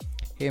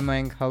Hey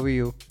Mayank, how are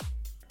you?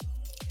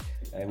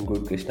 I'm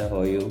good, Krishna.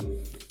 How are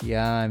you?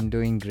 Yeah, I'm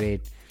doing great.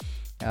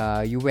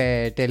 You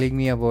were telling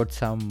me about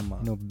some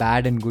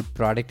bad and good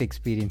product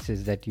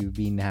experiences that you've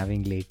been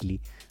having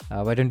lately.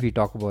 Why don't we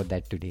talk about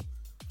that today?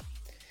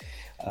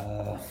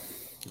 Uh,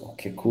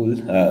 okay, cool.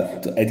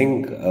 So I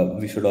think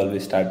we should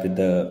always start with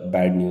the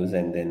bad news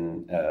and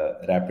then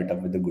wrap it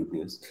up with the good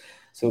news.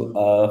 So,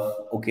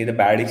 okay, the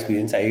bad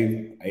experience,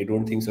 I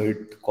don't think so.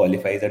 It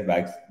qualifies as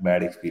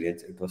bad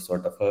experience. It was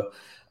sort of a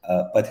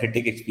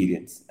pathetic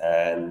experience,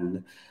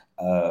 and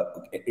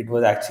it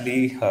was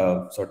actually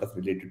sort of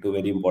related to a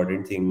very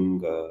important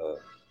thing,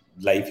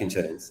 life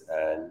insurance,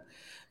 and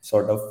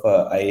sort of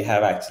I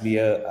have a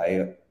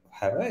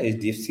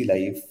HDFC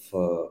Life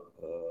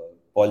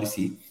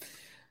policy,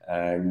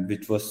 and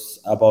which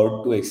was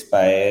about to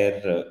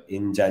expire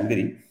in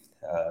January,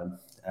 uh,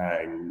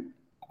 and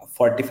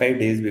 45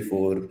 days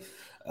before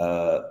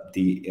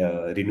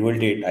the renewal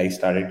date, I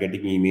started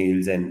getting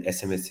emails and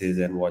SMSs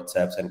and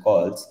WhatsApps and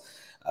calls,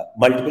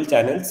 multiple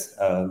channels.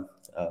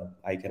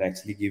 I can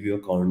actually give you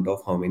a count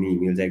of how many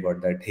emails I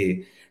got that,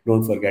 hey,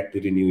 don't forget to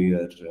renew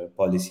your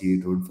policy,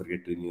 don't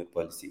forget to renew your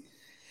policy.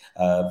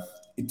 Uh,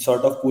 it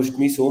sort of pushed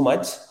me so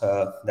much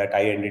that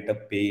I ended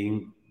up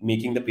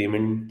making the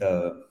payment.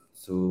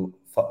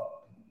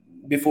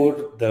 Before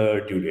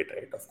the due date,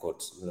 right? Of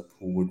course,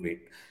 who would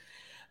wait?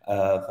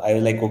 I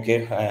was like,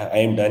 okay, I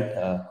am done.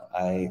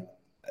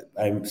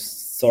 I'm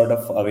sort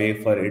of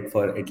away for it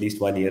for at least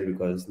 1 year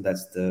because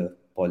that's the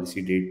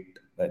policy date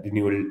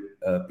renewal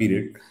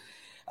period.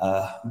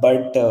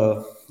 But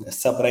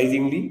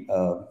surprisingly,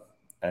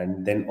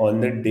 and then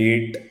on the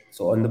date,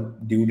 so on the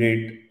due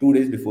date, 2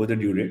 days before the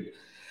due date,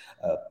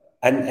 uh,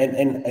 and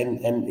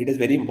it is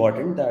very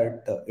important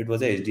that it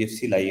was a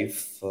HDFC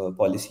Life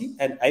policy,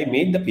 and I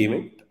made the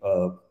payment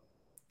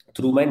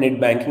through my net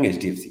banking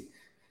HDFC.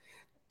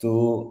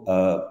 So,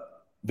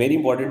 very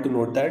important to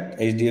note that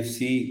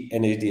HDFC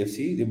and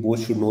HDFC, they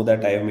both should know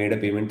that I have made a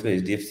payment to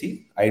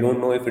HDFC. I don't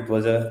know if it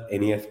was a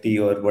NEFT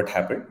or what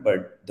happened,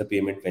 but the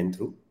payment went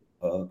through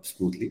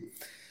smoothly.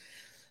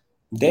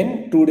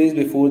 Then 2 days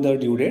before the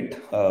due date,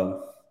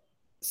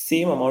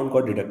 same amount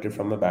got deducted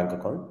from my bank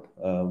account,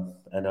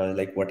 and I was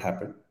like, "What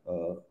happened?"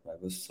 I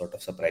was sort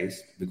of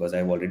surprised because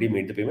I've already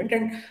made the payment,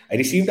 and I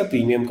received a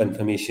premium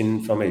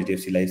confirmation from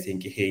HDFC Life saying,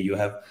 कि, "Hey, you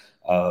have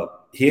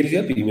here's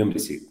your premium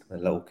receipt." I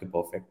was like, okay,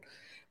 perfect.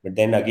 But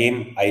then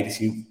again, I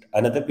received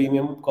another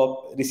premium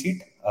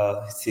receipt.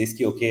 It says,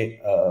 कि, "Okay,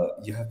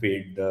 you have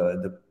paid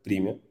the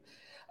premium."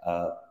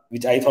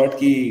 Which I thought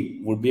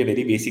ki would be a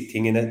very basic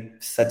thing in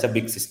such a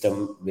big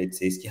system, which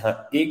says कि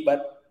हाँ एक बार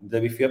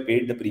मतलब if you have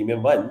paid the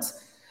premium once,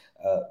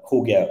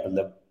 हो गया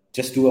मतलब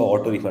just do a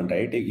auto refund,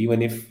 right?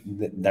 Even if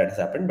that has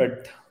happened,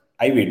 but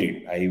I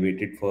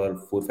waited for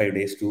 4 5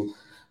 days to.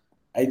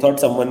 I thought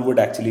someone would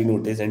actually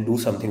notice and do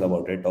something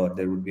about it, or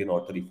there would be an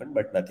auto refund,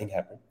 but nothing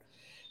happened.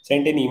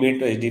 Sent an email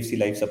to HDFC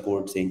Life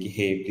support saying, कि,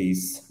 "Hey,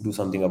 please do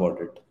something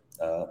about it."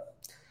 Uh,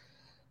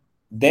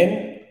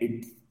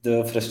 the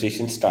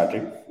frustration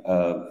started.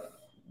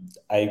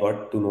 I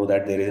got to know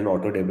that there is an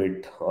auto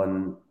debit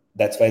on.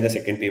 That's why the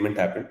second payment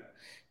happened,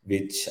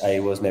 which I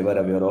was never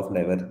aware of.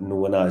 Never, no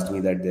one asked me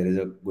that there is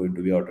going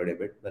to be auto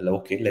debit. Well,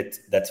 okay,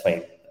 that's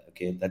fine.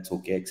 Okay, that's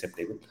okay,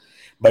 acceptable.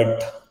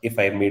 But if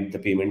I made the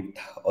payment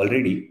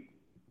already,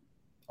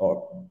 or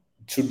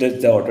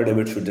the auto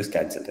debit should just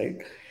cancel, right?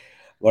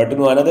 Want to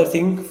know another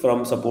thing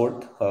from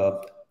support?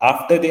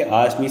 After they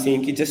asked me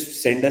saying, "Ki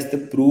just send us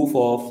the proof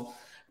of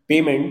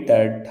payment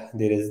that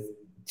there is,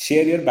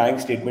 share your bank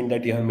statement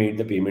that you have made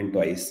the payment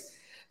twice."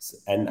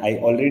 And I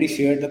already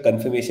shared the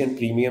confirmation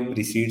premium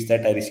receipts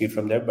that I received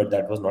from there, but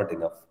that was not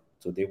enough.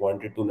 So they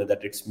wanted to know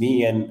that it's me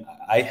and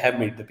I have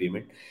made the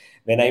payment.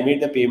 When I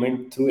made the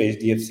payment through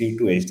HDFC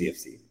to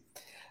HDFC,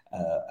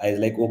 I was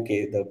like, okay,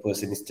 the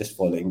person is just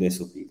following the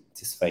SOP,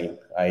 which is fine.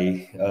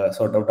 I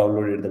sort of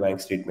downloaded the bank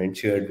statement,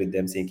 shared with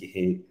them, saying,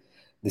 hey,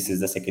 this is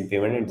the second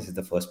payment and this is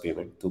the first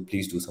payment. So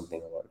please do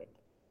something about it.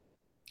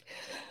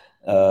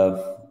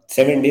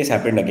 7 days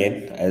happened again.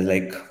 I was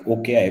like,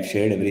 okay, I've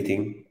shared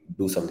everything.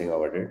 Do something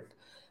about it.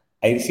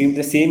 I received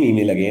the same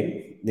email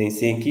again. They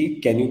saying, ki,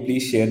 can you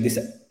please share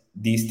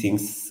these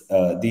things,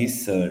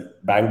 these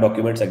bank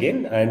documents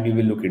again, and we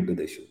will look into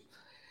the issue.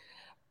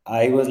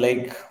 I was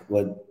like,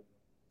 what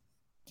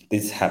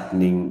is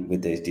happening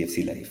with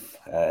HDFC Life?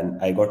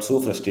 And I got so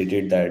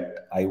frustrated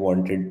that I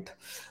wanted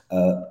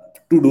uh,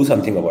 to do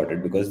something about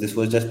it because this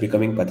was just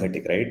becoming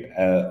pathetic, right?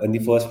 In the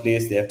first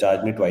place, they have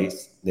charged me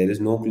twice. There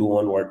is no clue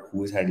on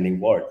who is handling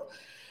what.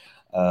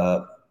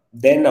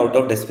 Then, out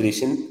of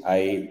desperation,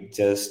 I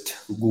just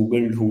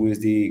Googled who is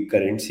the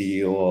current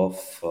CEO of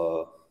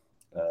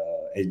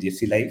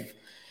HDFC Life.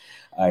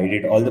 I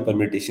did all the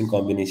permutation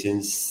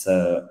combinations,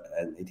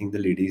 and I think the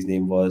lady's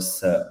name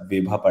was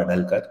Vibha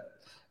Padhalkar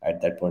at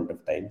that point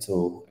of time.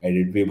 So I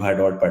did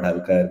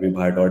Vibha.Padhalkar,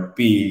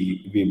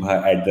 Vibha.p, Vibha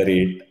at the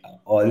rate,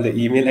 all the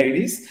email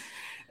IDs,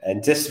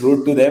 and just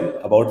wrote to them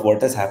about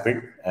what has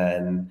happened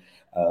and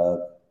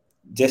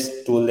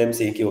just told them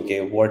saying,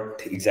 "Okay,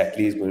 what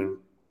exactly is going."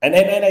 and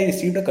I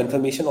received a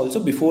confirmation also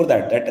before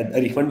that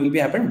a refund will be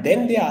happened.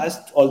 Then they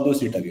asked all those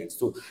shit again.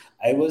 So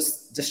I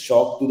was just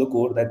shocked to the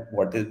core that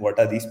what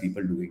are these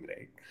people doing,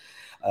 right?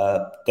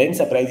 Then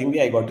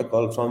surprisingly, I got a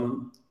call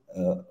from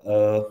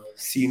a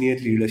senior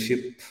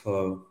leadership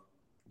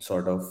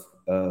sort of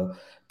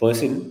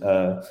person,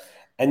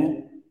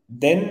 and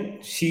then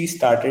she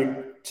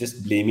started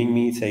just blaming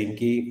me, saying,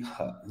 "Ki,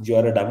 you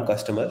are a dumb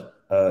customer.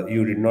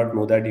 You did not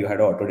know that you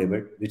had auto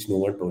debit, which no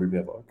one told me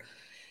about.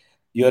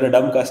 You're a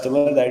dumb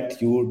customer that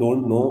you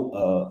don't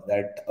know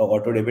that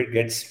auto debit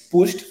gets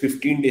pushed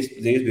 15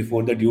 days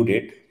before the due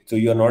date. So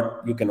you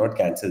cannot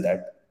cancel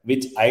that,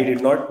 which I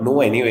did not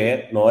know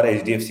anywhere, nor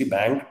HDFC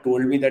Bank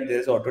told me that there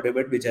is auto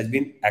debit which has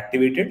been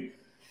activated,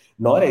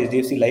 nor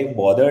HDFC Life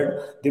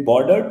bothered. They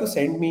bothered to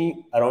send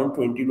me around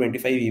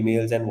 20-25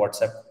 emails and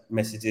WhatsApp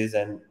messages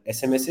and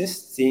SMSs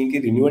saying the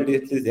renewal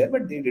date is there,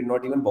 but they did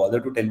not even bother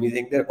to tell me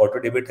saying their auto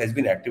debit has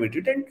been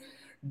activated and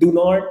do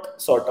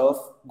not sort of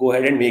go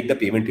ahead and make the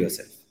payment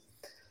yourself.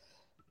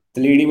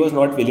 The lady was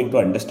not willing to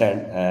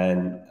understand,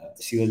 and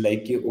she was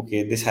like,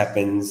 okay, this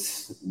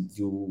happens,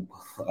 you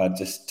are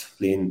just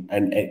plain,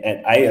 and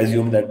I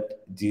assumed that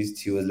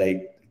she was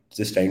like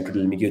just trying to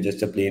tell me you're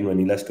just a plain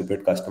vanilla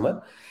stupid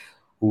customer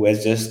who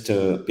was just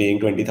paying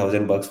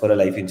 20,000 bucks for a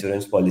life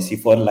insurance policy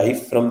for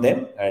life from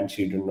them, and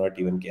she did not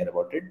even care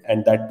about it,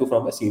 and that too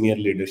from a senior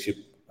leadership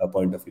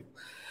point of view.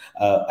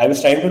 I was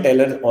trying to tell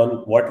her on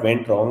what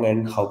went wrong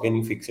and how can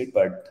you fix it,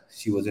 but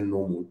she was in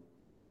no mood.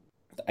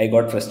 I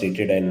got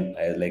frustrated and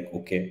I was like,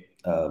 okay.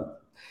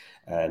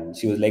 And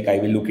she was like, I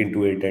will look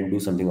into it and do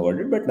something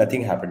about it, but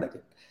nothing happened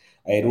again.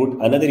 I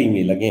wrote another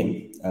email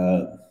again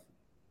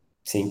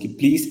saying,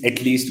 please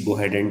at least go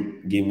ahead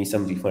and give me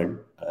some refund.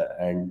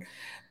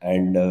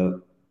 And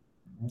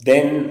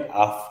then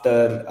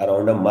after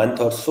around a month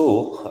or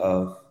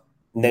so,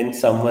 then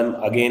someone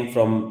again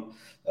from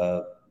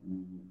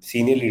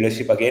senior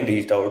leadership again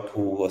reached out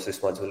who was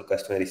responsible for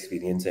customer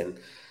experience and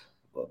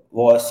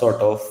was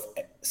sort of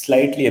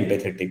slightly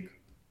empathetic.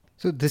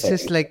 So this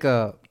is Sorry. like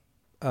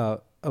a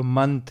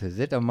month, is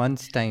it? A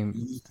month's time.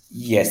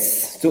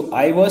 Yes. So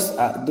I was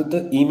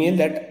the email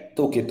that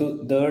okay. So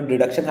the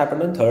deduction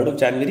happened on 3rd of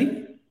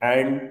January,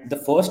 and the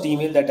first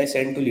email that I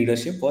sent to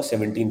leadership was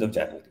 17th of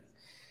January,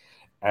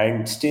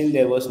 and still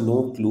there was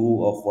no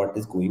clue of what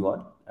is going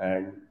on,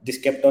 and this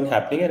kept on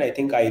happening. And I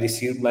think I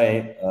received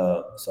my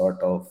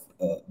sort of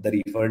the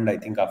refund. I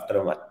think after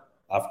a month.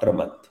 After a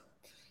month.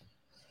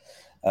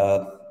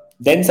 Uh,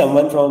 then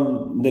someone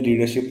from the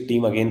leadership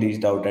team again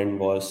reached out and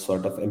was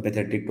sort of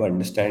empathetic to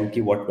understand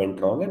ki what went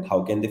wrong and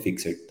how can they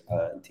fix it.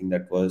 I think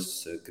that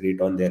was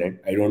great on their end.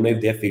 I don't know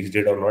if they have fixed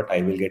it or not.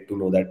 I will get to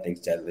know that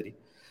next January.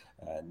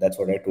 And that's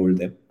what I told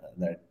them,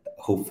 that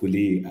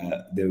hopefully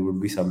there would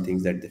be some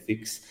things that they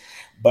fix.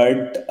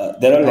 But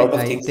there are a I, lot of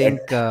I things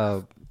that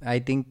think I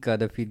think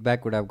the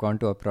feedback would have gone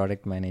to a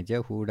product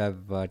manager who would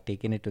have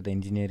taken it to the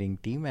engineering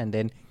team, and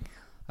then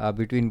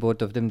between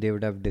both of them they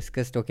would have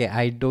discussed. Okay,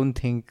 I don't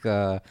think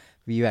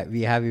we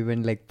have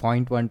even like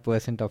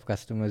 0.1% of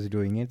customers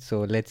doing it,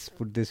 so let's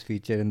put this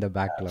feature in the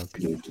backlog.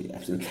 absolutely,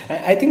 absolutely.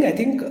 I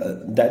think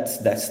that's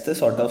the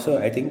sort of, so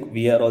I think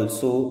we are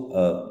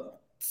also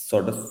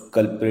sort of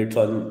culprits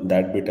on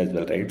that bit as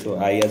well, right? So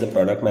I, as a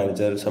product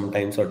manager,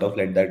 sometimes sort of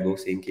let that go,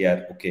 saying,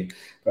 yeah, okay,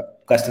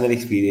 customer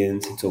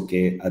experience, it's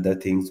okay. Other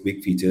things,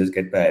 big features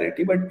get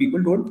priority, but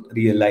people don't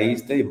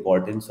realize the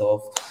importance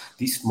of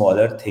these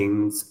smaller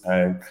things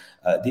and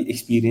the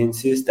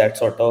experiences that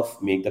sort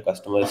of make the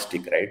customer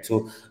stick, right?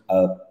 So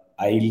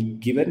I'll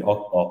give an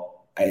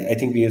I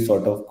think we are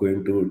sort of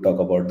going to talk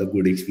about the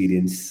good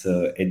experience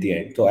at the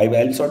end. So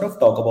I'll sort of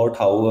talk about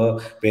how a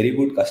very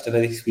good customer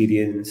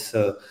experience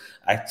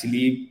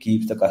actually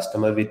keeps the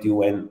customer with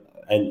you, and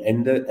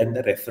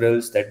the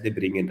referrals that they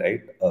bring in,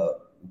 right?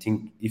 I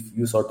think if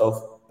you sort of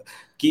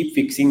keep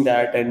fixing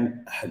that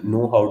and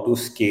know how to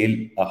scale,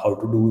 how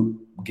to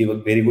give a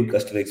very good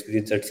customer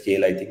experience at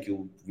scale, I think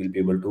you will be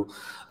able to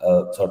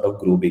sort of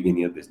grow big in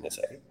your business,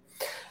 right?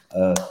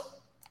 Uh,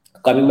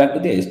 Coming back to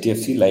the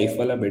HDFC Life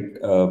wala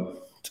bit,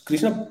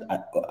 Krishna,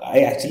 I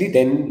actually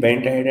then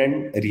went ahead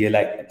and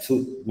realized. So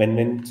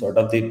when sort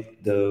of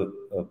the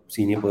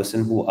senior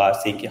person who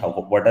asked saying, how,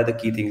 what are the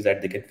key things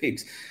that they can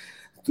fix?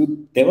 So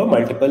there were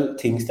multiple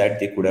things that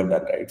they could have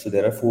done, right? So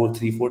there are four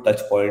touch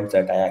points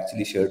that I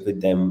actually shared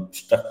with them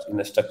in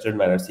a structured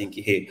manner, saying,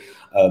 hey,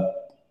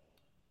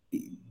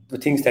 the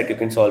things that you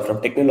can solve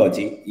from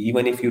technology,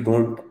 even if you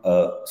don't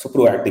so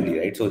proactively,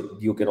 right? So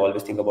you can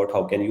always think about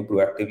how can you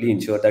proactively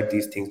ensure that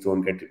these things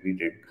don't get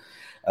repeated.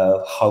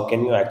 How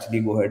can you actually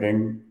go ahead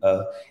and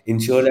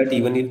ensure that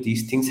even if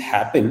these things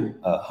happen,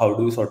 how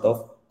do you sort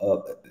of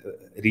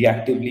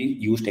reactively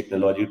use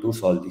technology to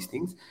solve these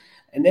things?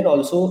 And then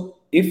also,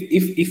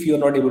 if you're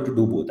not able to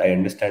do both, I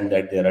understand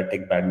that there are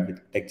tech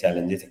bandwidth, tech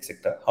challenges,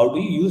 etc. How do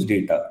you use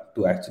data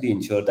to actually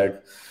ensure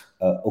that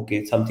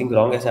okay, something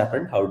wrong has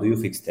happened, how do you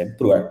fix them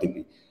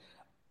proactively?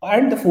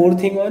 And the fourth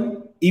thing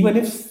on, even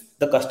if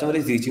the customer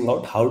is reaching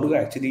out, how do you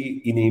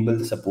actually enable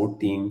the support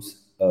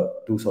teams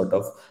to sort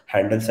of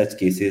handle such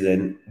cases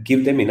and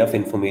give them enough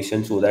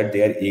information so that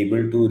they are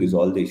able to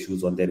resolve the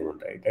issues on their own,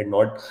 right? And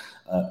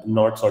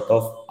not sort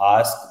of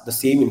ask the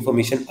same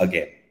information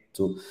again.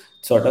 So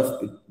sort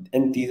of,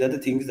 and these are the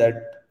things that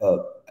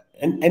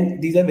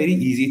and these are very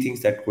easy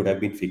things that could have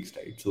been fixed,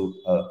 right? So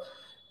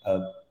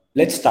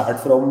let's start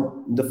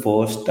from the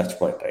first touch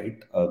point,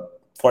 right?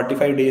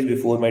 45 days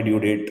before my due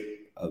date,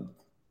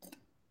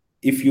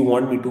 if you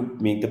want me to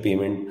make the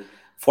payment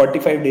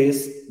 45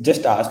 days,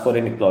 just ask for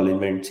an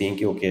acknowledgement saying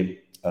ki, okay,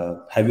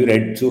 have you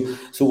read?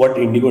 So what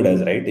Indigo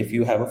does, right? If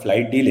you have a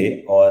flight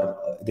delay or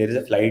there is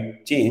a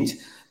flight change,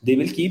 they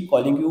will keep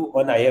calling you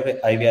on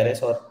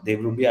IVRS, or there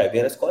will be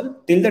IVRS call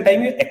till the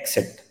time you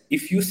accept.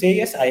 If you say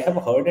yes, I have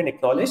heard and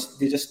acknowledged,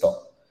 they just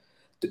stop.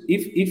 So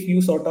if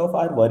you sort of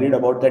are worried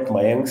about that,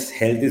 Mayank's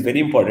health is very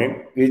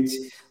important, which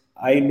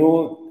I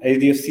know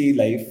HDFC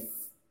Life,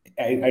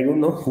 I don't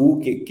know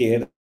who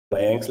cares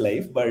Mayank's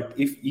life, but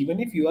if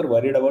you are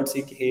worried about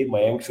saying, hey,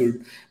 Mayank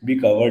should be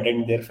covered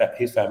and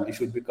his family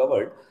should be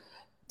covered,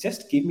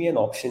 just give me an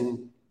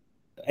option.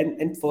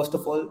 And first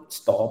of all,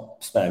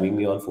 stop spamming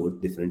me on 4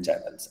 different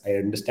channels. I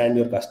understand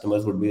your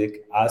customers would be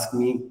like, ask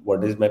me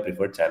what is my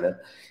preferred channel.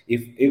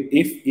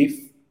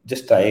 If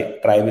just try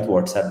with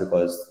WhatsApp,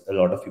 because a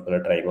lot of people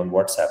are trying on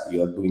WhatsApp.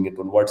 You are doing it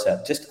on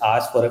WhatsApp. Just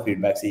ask for a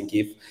feedback saying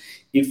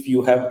if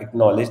you have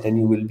acknowledged and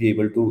you will be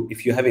able to,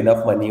 if you have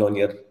enough money on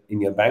your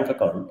in your bank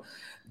account,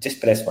 just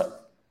press one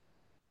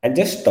and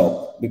just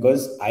stop,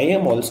 because I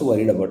am also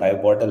worried about, I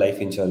bought a life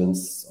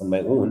insurance on my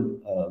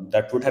own.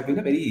 That would have been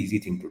a very easy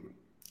thing to do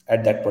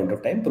at that point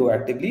of time,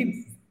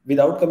 proactively,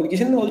 without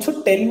communication, and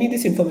also tell me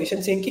this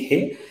information saying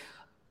ki,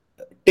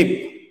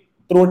 hey,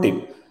 pro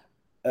tip,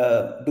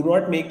 do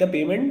not make the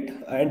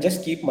payment and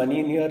just keep money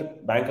in your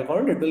bank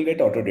account. It will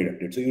get auto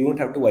deducted, so you don't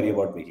have to worry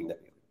about making the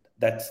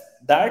payment.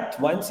 That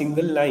one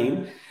single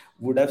line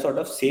would have sort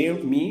of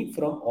saved me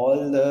from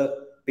all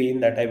the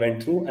pain that I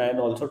went through, and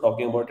also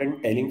talking about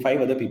and telling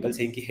 5 other people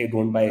saying, hey,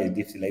 don't buy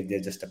HDFC Life, they're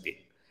just a pain.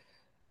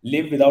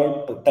 Live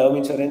without term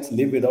insurance,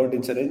 live without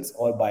insurance,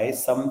 or buy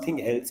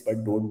something else,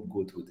 but don't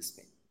go through this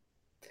pain.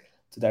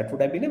 So that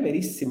would have been a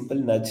very simple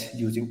nudge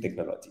using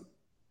technology.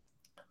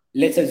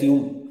 Let's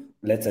assume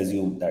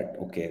that,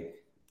 okay,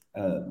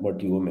 what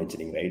you were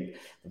mentioning, right?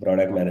 The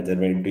product manager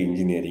went to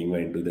engineering,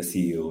 went to the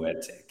CEO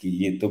and said कि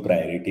ये तो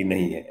priority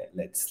नहीं है.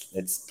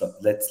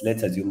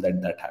 Let's assume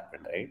that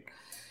happened, right?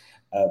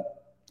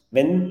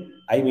 When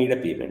I made a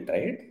payment,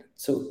 right?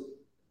 So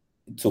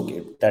it's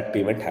okay, that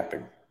payment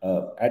happened.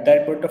 At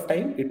that point of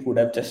time, it would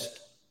have just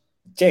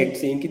checked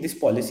saying that this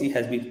policy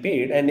has been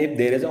paid, and if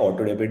there is an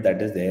auto debit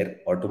that is there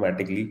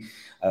automatically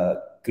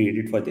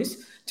created for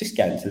this, just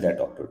cancel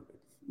that auto debit.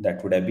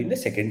 That would have been the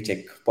second check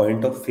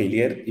point of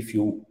failure. If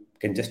you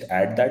can just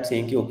add that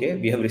saying that, okay,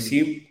 we have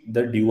received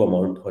the due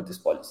amount for this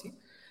policy,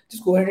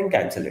 just go ahead and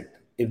cancel it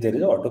if there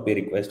is an auto pay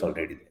request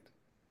already there.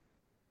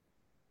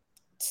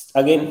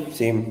 Again,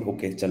 same,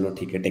 okay, chalo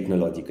theek hai,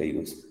 technology ka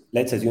use.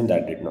 Let's assume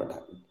that did not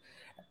happen.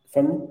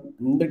 From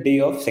the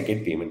day of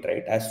second payment,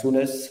 right, as soon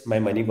as my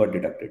money got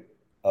deducted,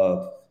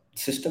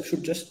 system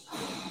should just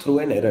throw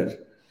an error,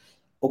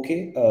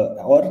 okay,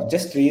 or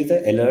just raise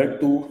an alert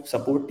to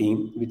support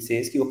team which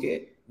says ki,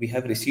 okay, we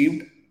have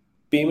received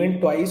payment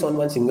twice on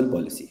one single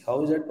policy.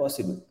 How is that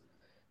possible?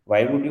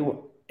 Why would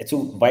you? So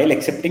while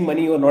accepting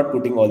money, you are not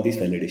putting all these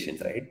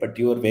validations, right? But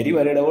you are very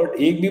worried about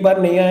एक भी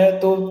बार नहीं आया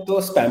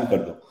तो spam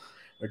कर दो,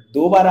 but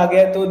 2 बार आ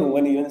गया तो no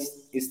one even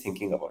is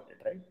thinking about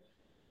it, right?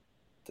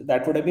 So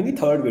that would have been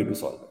the third way to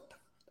solve it.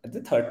 At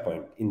the third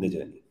point in the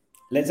journey,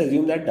 let's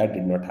assume that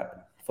did not happen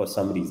for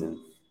some reason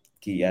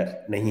कि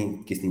यार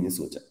नहीं किसी ने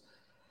सोचा.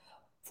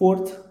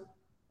 Fourth,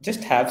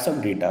 just have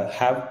some data,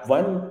 have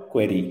one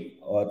query,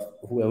 or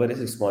whoever is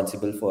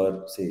responsible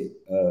for, say,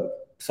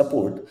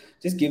 support,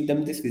 just give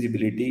them this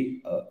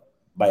visibility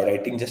by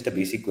writing just a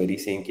basic query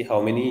saying ki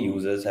how many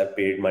users have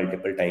paid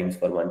multiple times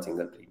for one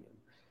single premium.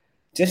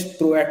 Just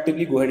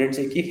proactively go ahead and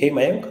say ki, hey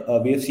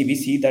Mayank, we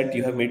see that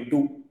you have made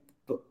 2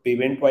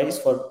 payment twice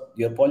for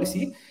your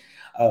policy.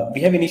 We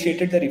have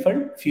initiated the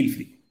refund, feel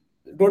free.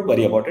 Don't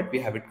worry about it, we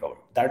have it covered.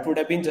 That would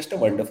have been just a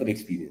wonderful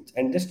experience.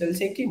 And just tell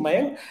saying,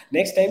 Mayank,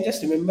 next time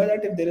just remember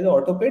that if there is an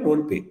auto pay,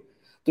 don't pay.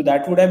 So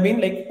that would have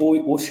been like,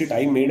 oh shit,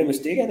 I made a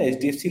mistake, and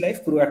HDFC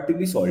Life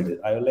proactively solved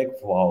it. I was like,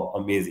 wow,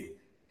 amazing.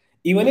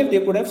 Even if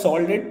they could have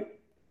solved it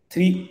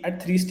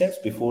 3 steps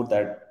before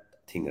that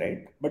thing,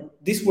 right? But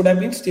this would have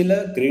been still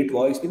a great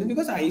wow experience,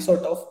 because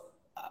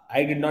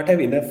I did not have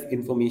enough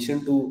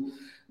information to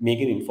make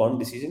an informed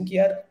decision ki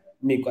yaar,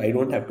 I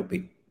don't have to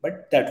pay.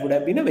 But that would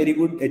have been a very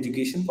good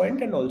education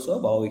point and also a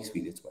wow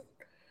experience point.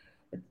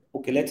 But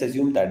okay, let's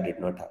assume that did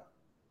not happen.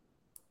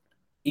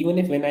 Even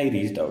if when I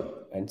reached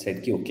out and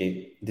said, ki,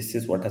 okay, this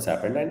is what has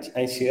happened, and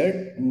I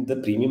shared the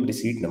premium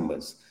receipt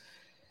numbers,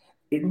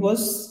 it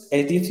was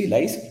HDFC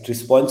Life's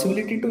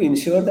responsibility to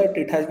ensure that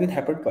it has been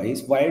happened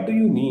twice. Why do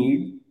you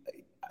need,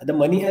 the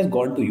money has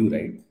gone to you,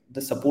 right?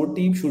 The support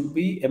team should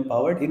be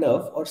empowered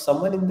enough, or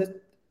someone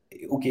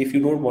okay, if you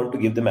don't want to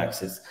give them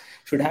access,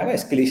 should have an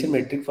escalation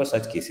metric for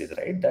such cases,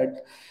 right?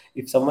 That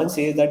if someone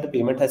says that the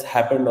payment has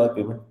happened or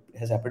payment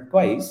has happened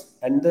twice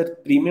and the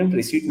premium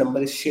receipt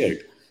number is shared,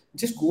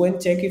 just go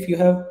and check if you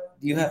have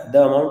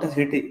the amount has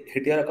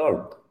hit your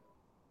account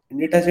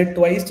and it has hit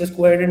twice, just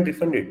go ahead and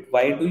refund it.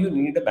 Why do you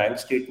need a bank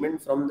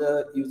statement from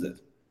the user?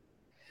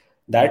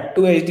 That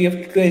to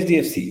HDFC to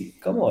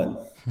HDFC. Come on.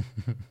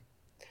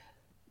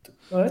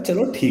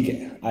 चलो ठीक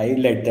है. I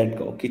let that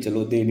go. Okay,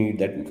 चलो they need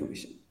that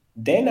information.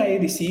 Then I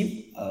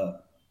receive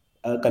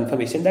a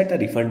confirmation that a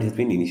refund has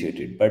been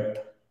initiated,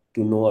 but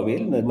to no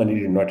avail, the money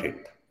did not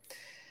hit.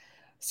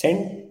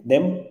 Send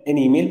them an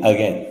email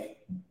again.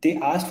 They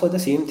asked for the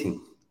same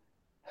thing.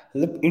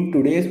 Look, in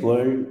today's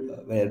world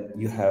where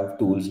you have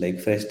tools like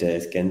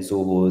Freshdesk and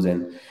Zohos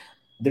and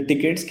the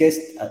tickets gets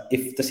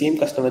if the same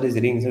customer is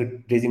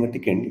raising a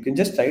ticket, you can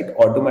just write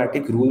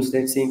automatic rules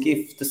that saying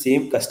if the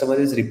same customer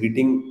is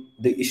repeating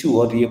the issue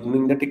or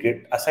reopening the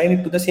ticket, assign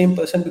it to the same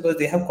person because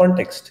they have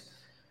context.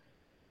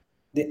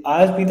 They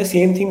asked me the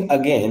same thing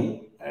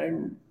again,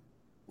 and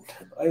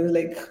I was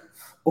like,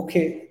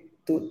 okay,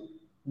 so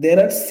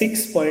there are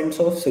 6 points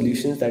of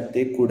solutions that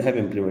they could have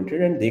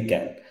implemented, and they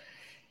can.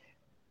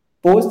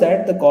 Post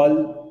that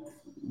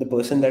the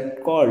person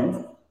that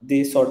called,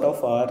 they sort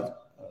of are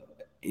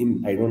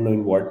in, I don't know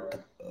in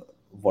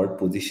what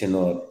position,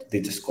 or they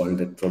just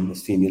called it from a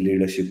senior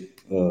leadership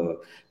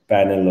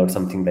panel or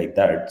something like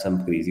that,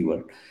 some crazy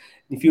word.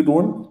 If you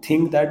don't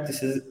think that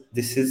this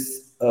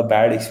is a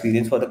bad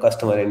experience for the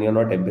customer and you're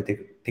not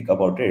empathetic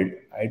about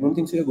it, I don't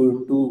think so you're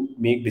going to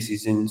make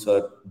decisions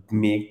or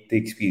make the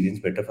experience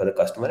better for the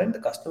customer, and the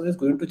customer is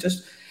going to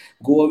just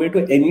go away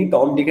to any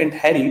Tom, Dick, and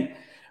Harry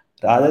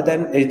rather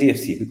than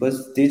HDFC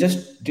because they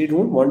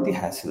don't want the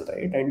hassle,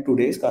 right? And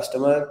today's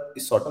customer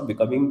is sort of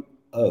becoming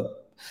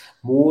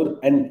more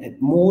and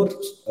more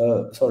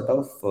sort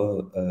of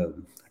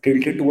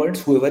tilted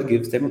towards whoever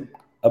gives them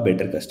a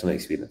better customer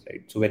experience,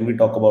 right? So when we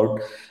talk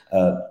about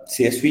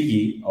say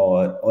Swiggy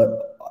or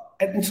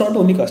and it's not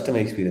only customer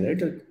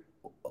experience, right?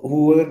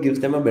 Whoever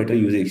gives them a better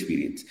user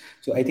experience.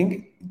 So I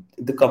think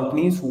the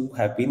companies who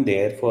have been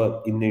there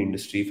for in the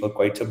industry for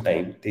quite some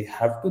time, they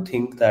have to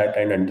think that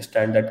and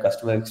understand that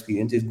customer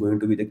experience is going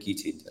to be the key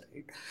changer,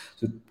 right?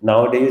 So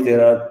nowadays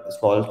there are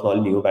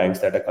small new banks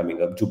that are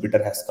coming up.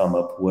 Jupiter has come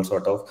up, who are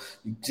sort of,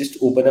 you just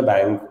open a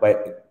bank by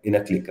in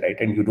a click, right?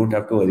 And you don't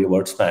have to worry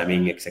about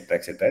spamming,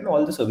 etc., and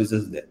all the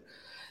services there.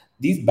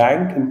 These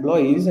bank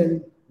employees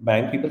and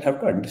bank people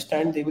have to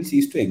understand they will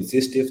cease to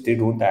exist if they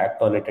don't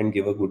act on it and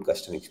give a good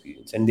customer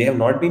experience. And they have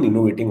not been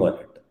innovating on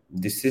it.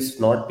 This is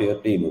not pure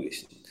play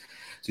innovation.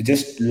 So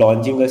just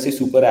launching us a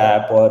super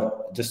app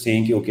or just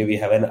saying, okay, we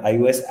have an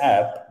iOS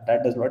app,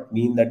 that does not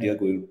mean that you're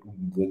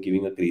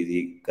giving a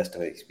crazy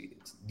customer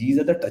experience. These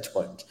are the touch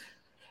points,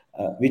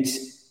 which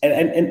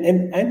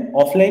and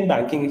offline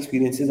banking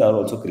experiences are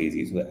also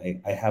crazy. So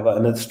I have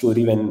another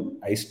story when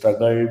I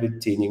struggled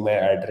with changing my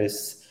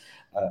address,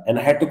 and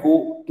I had to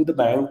go to the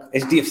bank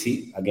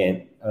HDFC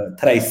again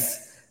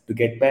thrice to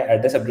get my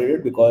address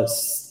updated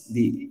because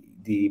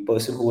the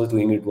person who was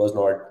doing it was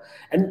not.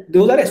 And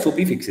those are SOP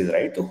fixes,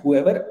 right? So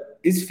whoever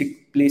is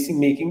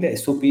making the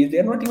SOPs, they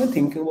are not even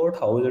thinking about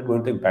how is it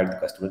going to impact the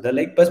customer. They're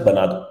like, "Bas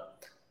bana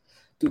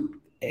do." To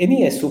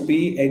any SOP,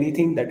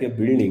 anything that you're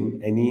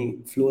building, any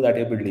flow that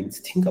you're building,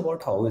 think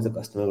about how is the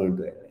customer going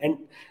to,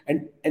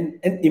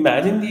 and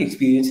imagine the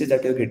experiences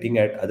that you're getting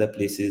at other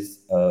places.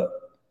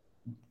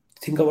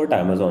 Think about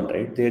Amazon,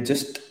 right? They're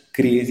just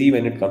crazy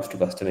when it comes to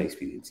customer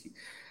experience.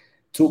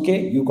 It's okay,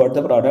 you got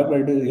the product,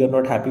 but you're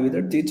not happy with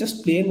it. They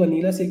just plain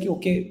vanilla say,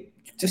 okay,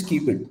 just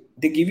keep it.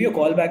 They give you a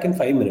call back in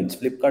 5 minutes,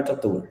 Flipkarts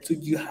of the world. So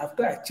you have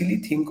to actually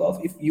think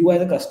of, if you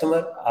as a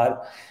customer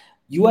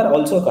you are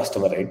also a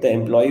customer, right? The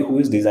employee who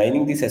is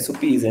designing these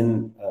SOPs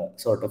and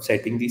sort of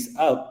setting these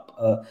up,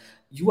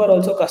 you are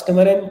also a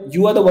customer, and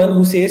you are the one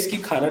who says ki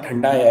khana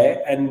thanda aaya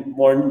hai and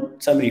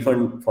want some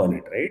refund for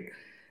it, right?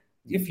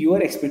 If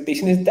your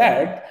expectation is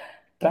that,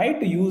 try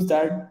to use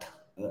that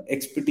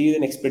expertise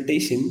and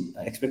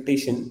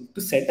expectation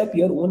to set up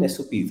your own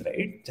SOPs,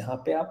 right? जहाँ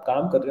पे आप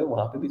काम कर रहे हो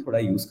वहाँ पे भी थोड़ा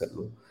use कर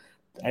लो,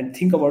 and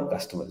think about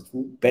customers.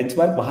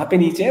 Benchmark वहाँ पे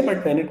नीचे है,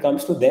 but when it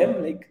comes to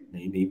them, like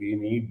नहीं, we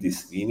need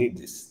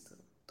this.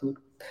 So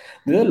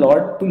there's a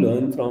lot to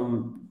learn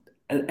from,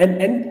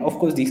 and of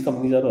course these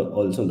companies are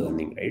also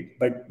learning, right?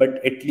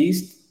 But at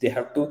least they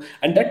have to,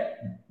 and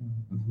that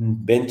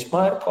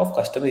benchmark of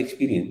customer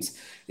experience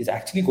is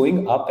actually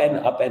going up and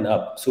up and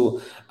up.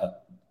 So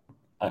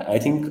I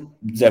think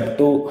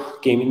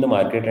Zepto came in the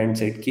market and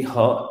said ki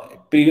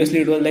previously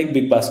it was like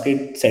Big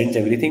Basket sends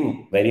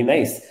everything very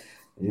nice.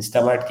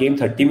 Instamart came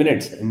 30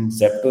 minutes and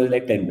Zepto is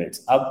like 10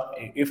 minutes. Up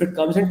if it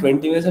comes in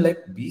 20 minutes,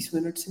 like 20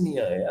 minutes से नहीं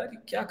आया यार, ये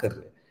क्या कर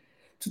रहे हैं?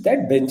 So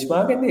that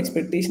benchmark and the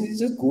expectation is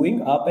just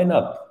going up and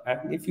up.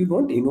 And if you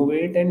don't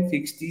innovate and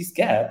fix these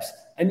gaps,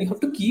 and you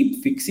have to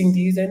keep fixing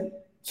these and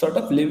sort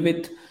of live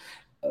with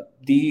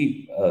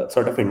the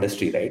sort of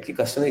industry, right? The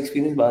customer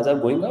experience bars are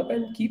going up,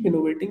 and keep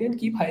innovating and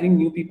keep hiring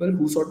new people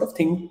who sort of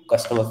think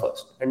customer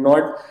first and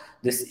not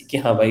this कि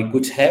हाँ भाई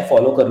कुछ है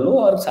follow कर लो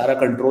और सारा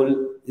control.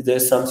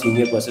 There's some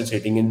senior person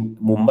sitting in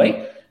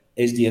Mumbai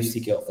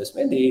HDFC के office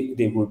में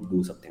they would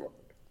do something about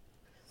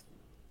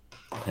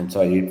it. I'm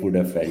sorry, it would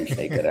have felt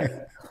like a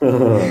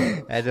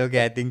rant. That's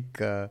okay. I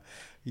think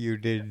you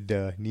did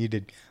need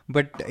it.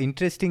 But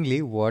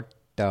interestingly, what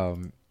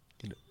you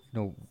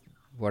know,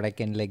 what I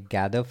can like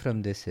gather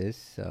from this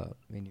is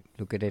when you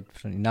look at it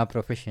from in our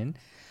profession,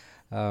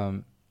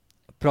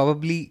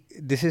 probably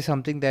this is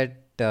something that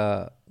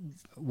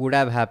would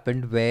have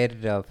happened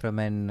where from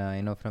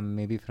an from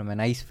maybe from an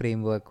ICE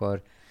framework,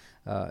 or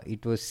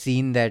it was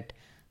seen that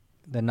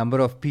the number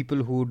of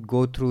people who would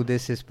go through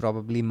this is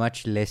probably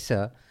much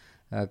lesser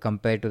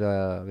compared to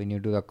the when you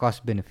do the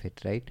cost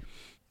benefit, right?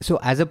 So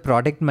as a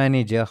product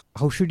manager,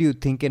 how should you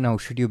think and how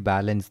should you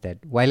balance that?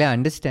 While I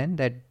understand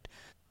that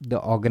the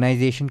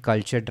organization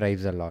culture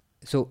drives a lot,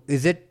 so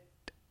is it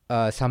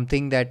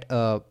something that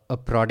a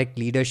product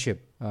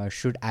leadership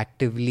should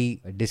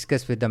actively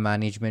discuss with the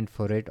management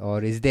for it,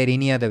 or is there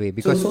any other way?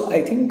 Because So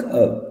I think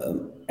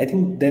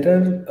there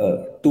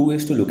are two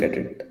ways to look at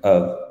it.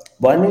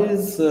 One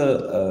is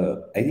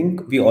I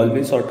think we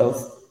always sort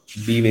of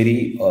be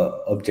very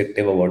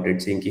objective about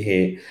it, saying ki,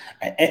 hey,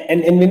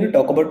 and when you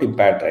talk about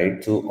impact,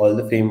 right? So all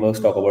the frameworks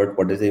talk about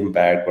what is the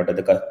impact, what are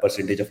the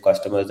percentage of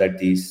customers that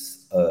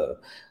these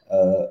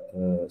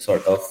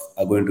sort of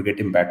are going to get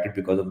impacted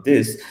because of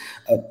this.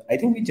 I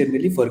think we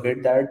generally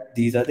forget that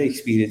these are the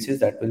experiences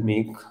that will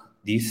make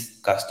these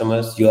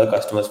customers your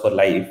customers for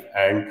life,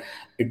 and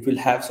it will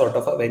have sort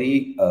of a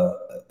very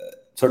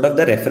sort of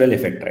the referral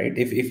effect, right?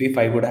 If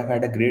I would have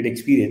had a great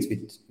experience,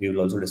 which we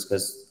will also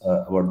discuss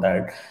about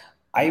that,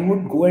 I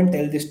would go and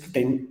tell this to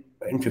 10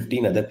 and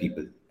 15 other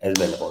people as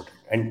well about it.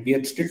 And we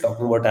are still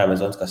talking about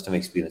Amazon's customer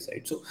experience,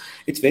 right? So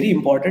it's very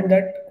important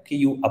that okay,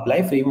 you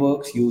apply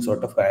frameworks, you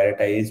sort of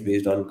prioritize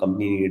based on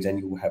company needs, and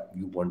you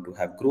want to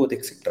have growth,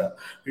 etc.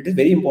 It is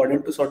very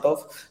important to sort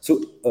of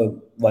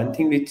one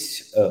thing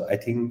which I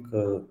think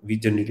we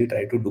generally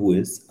try to do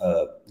is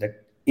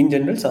that in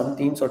general some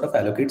teams sort of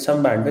allocate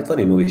some bandwidth for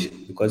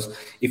innovation, because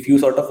if you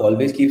sort of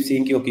always keep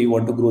saying ki, okay, you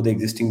want to grow the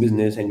existing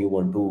business and you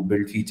want to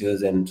build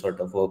features and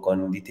sort of work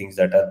on the things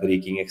that are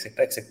breaking,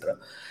 etc., etc.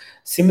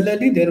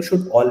 Similarly, there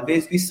should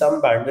always be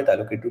some bandwidth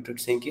allocated to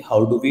saying ki,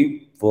 how do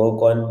we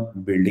work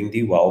on building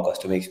the wow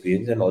customer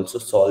experience and also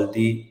solve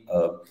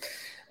uh,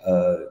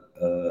 uh,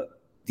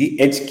 the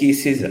edge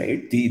cases,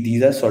 right?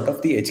 These are sort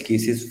of the edge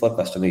cases for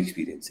customer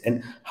experience.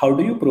 And how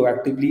do you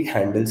proactively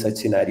handle such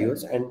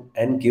scenarios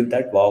and give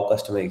that wow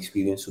customer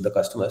experience to the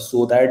customers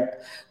so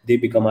that they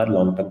become our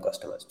long-term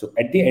customers? So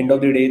at the end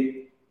of the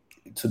day,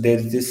 so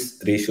there's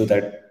this ratio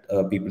that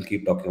people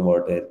keep talking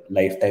about,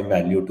 lifetime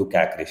value to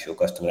CAC ratio,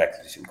 customer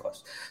acquisition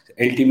cost. So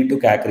LTV to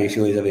CAC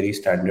ratio is a very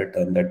standard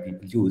term that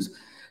people use.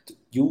 So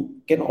you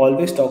can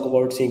always talk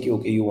about saying,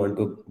 okay, you want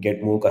to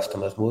get more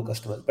customers,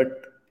 but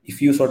if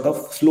you sort of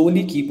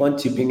slowly keep on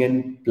chipping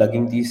and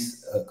plugging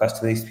these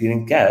customer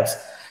experience gaps,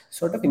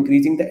 sort of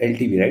increasing the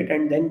LTV, right?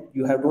 And then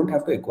you don't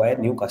have to acquire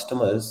new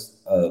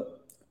customers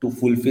to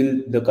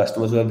fulfill the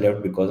customers who have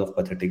left because of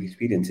pathetic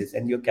experiences,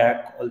 and your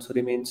CAC also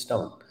remains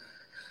down.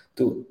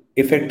 So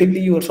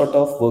effectively, you are sort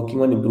of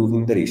working on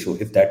improving the ratio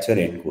if that's your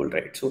end goal,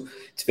 right? So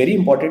it's very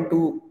important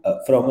to,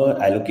 from an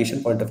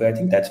allocation point of view, I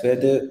think that's where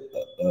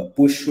the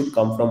push should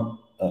come from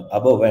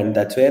above, and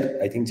that's where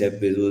I think Jeff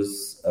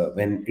Bezos,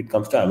 when it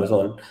comes to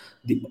Amazon,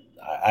 the,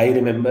 I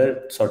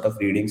remember sort of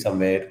reading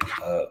somewhere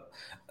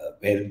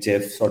where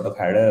Jeff sort of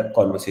had a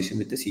conversation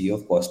with the CEO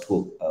of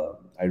Costco.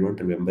 I don't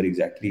remember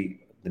exactly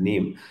the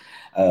name.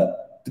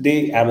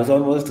 Today,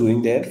 Amazon was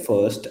doing their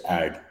first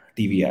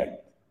TV ad,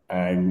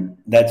 and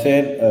that's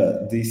where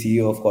the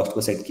CEO of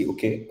Costco said, ki,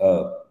 okay,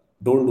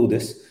 don't do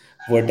this.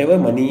 Whatever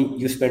money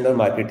you spend on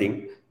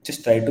marketing,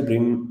 just try to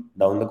bring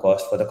down the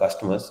cost for the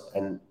customers,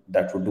 and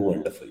that would do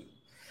wonderful.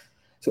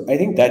 So I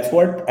think that's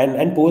what,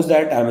 and post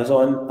that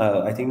Amazon,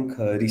 I think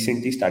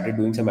recently started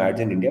doing some ads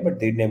in India, but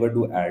they never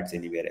do ads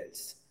anywhere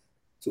else.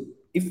 So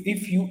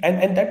if you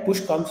and that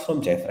push comes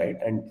from Jeff, right?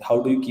 And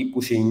how do you keep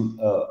pushing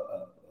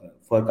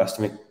for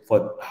customer,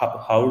 for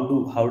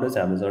how does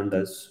Amazon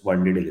does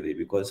one day delivery?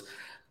 Because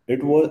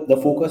it was the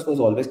focus was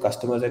always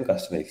customers and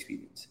customer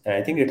experience, and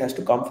I think it has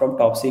to come from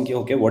top, saying "Okay,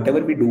 okay,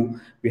 whatever we do,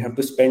 we have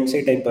to spend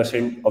say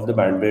 10% of the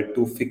bandwidth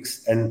to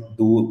fix and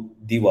do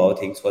the wow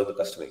things for the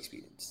customer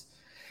experience.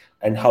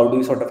 And how do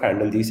you sort of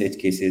handle these edge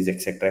cases,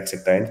 etc.,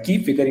 etc., and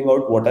keep figuring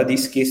out what are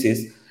these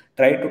cases.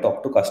 Try to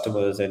talk to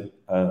customers and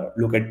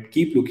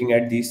keep looking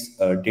at these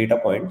data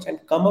points and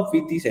come up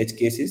with these edge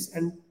cases,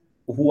 and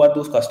who are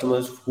those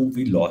customers who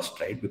we lost,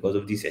 right, because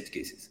of these edge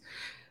cases,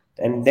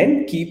 and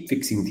then keep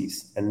fixing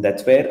these. And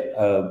that's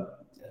where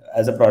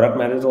as a product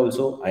manager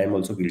also, I am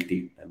also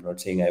guilty. I'm not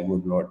saying I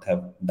would not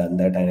have done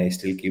that, and I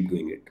still keep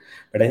doing it,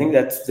 but I think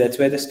that's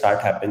where the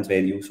start happens,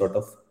 where you sort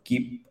of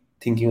keep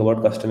thinking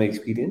about customer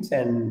experience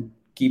and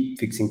keep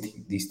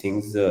fixing these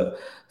things,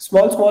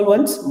 small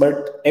ones,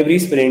 but every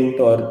sprint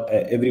or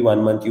every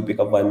 1 month you pick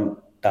up one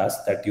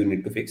task that you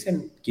need to fix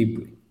and keep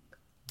doing.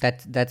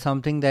 That's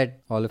something that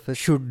all of us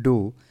should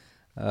do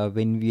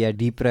when we are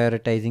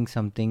deprioritizing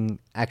something.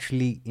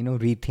 Actually,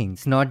 rethink.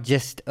 It's not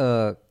just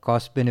a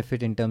cost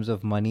benefit in terms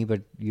of money,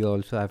 but you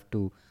also have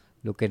to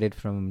look at it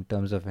from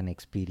terms of an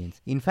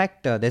experience. In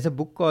fact, there's a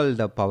book called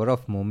The Power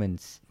of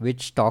Moments,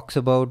 which talks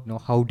about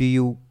how do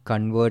you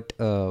convert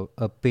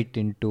a pit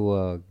into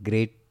a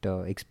great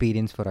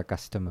experience for a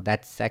customer.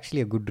 That's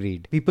actually a good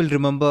read. People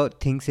remember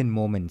things in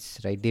moments,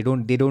 right? They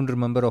don't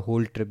remember a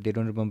whole trip. They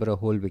don't remember a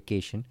whole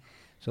vacation.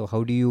 So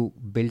how do you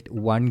build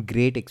one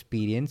great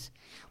experience?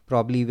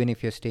 Probably even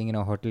if you're staying in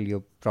a hotel,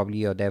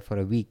 you're there for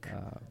a week.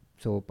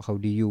 So how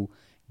do you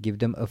give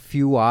them a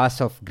few hours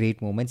of great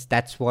moments?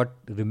 That's what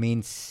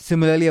remains.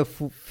 Similarly, a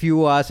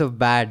few hours of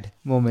bad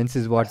moments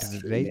is what,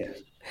 right? Yeah.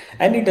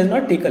 And it does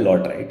not take a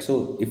lot, right?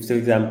 So if, for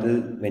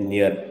example, when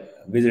you're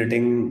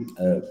visiting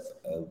a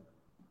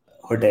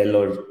hotel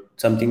or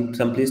something,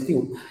 someplace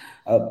new,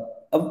 a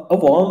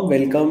warm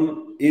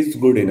welcome is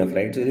good enough,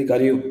 right? So like,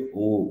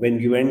 when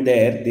we went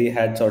there, they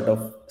had sort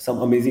of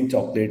some amazing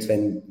chocolates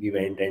when we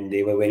went, and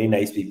they were very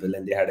nice people,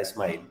 and they had a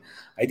smile.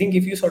 I think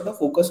if you sort of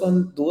focus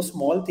on those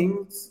small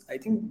things, I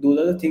think those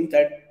are the things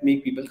that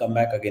make people come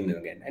back again and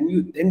again.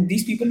 And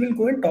these people will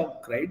go and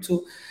talk, right?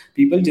 So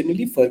people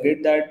generally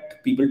forget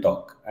that people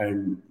talk,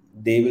 and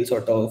they will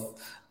sort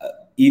of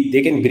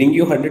they can bring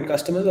you 100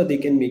 customers, or they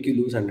can make you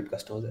lose 100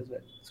 customers as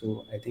well.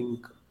 So I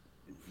think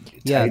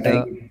it's Yeah, high the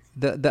time.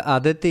 the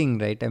other thing,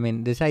 right? I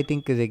mean, this I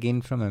think is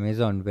again from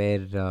Amazon,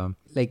 where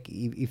like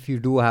if you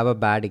do have a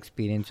bad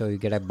experience or you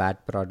get a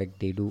bad product,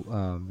 they do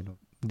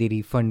they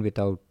refund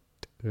without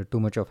too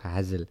much of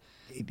hassle.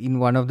 In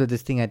one of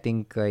this thing, I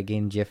think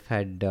again Jeff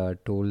had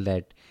told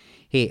that,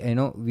 hey,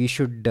 we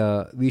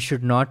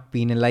should not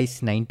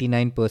penalize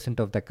 99%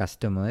 of the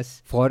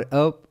customers for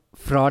a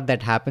fraud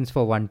that happens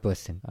for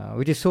 1%,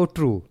 which is so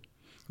true.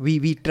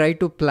 We try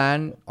to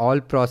plan all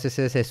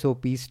processes,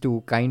 SOPs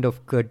to kind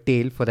of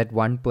curtail for that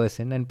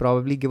 1% and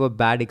probably give a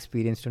bad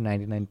experience to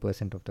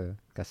 99% of the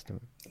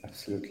customer.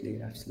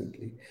 Absolutely,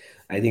 absolutely.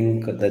 I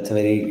think that's a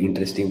very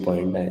interesting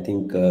point. I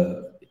think,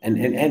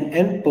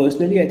 and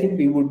personally, I think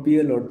we would be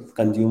a lot of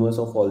consumers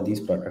of all these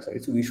products,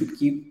 right? So we should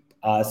keep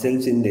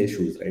ourselves in their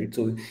shoes, right?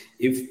 So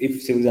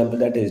if for example,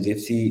 that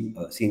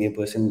SDFC senior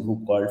person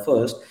who called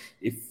first,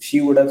 if she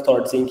would have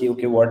thought, saying,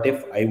 okay, what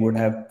if I would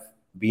have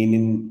been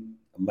in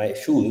my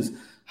shoes?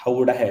 How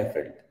would I have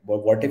felt?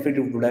 What if it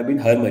would have been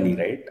her money,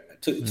 right?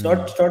 So it's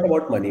not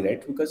about money,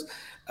 right? Because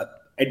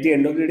at the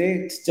end of the day,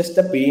 it's just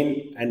the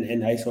pain,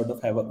 and I sort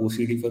of have a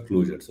OCD for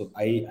closure. So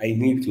I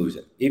need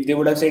closure. If they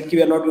would have said,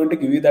 we are not going to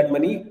give you that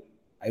money,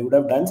 I would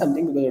have done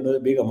something because it was a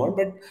big amount,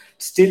 but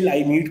still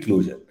I need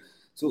closure.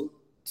 So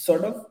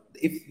sort of,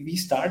 if we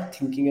start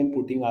thinking and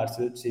putting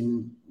ourselves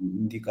in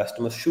the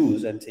customer's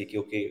shoes and say,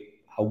 okay,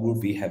 how would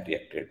we have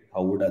reacted?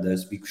 How would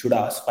others? We should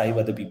ask 5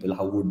 other people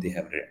how would they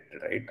have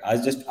reacted,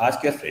 right? Just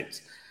ask your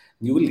friends.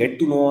 You will get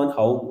to know on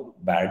how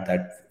bad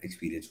that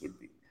experience would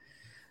be.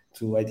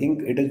 So I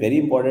think it is very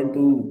important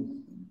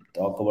to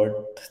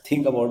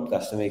think about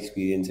customer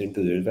experience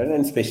into this, right?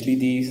 And especially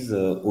these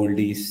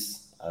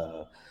oldies,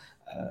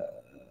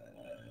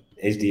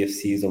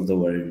 HDFCs of the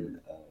world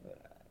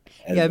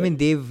as Yeah, I well. mean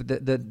they've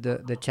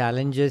the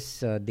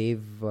challenges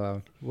they've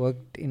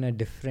worked in a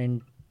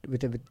different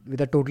with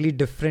a totally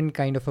different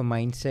kind of a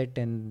mindset,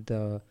 and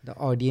the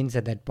audience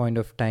at that point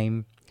of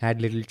time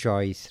had little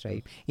choice,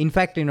 right? In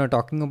fact,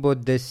 talking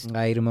about this,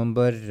 I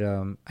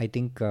remember I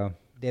think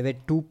there were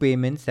two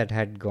payments that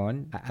had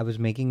gone. I was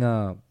making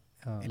a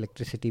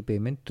electricity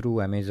payment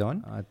through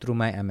Amazon through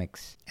my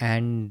Amex,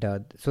 and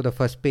so the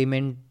first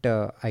payment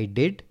I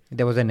did,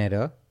 there was an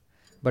error,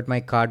 but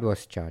my card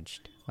was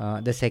charged.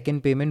 The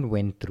second payment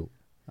went through,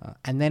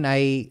 and then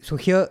so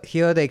here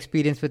the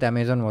experience with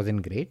Amazon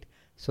wasn't great.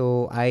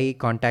 So I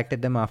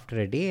contacted them after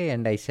a day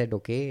and I said,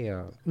 okay,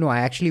 no,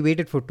 I actually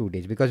waited for 2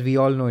 days because we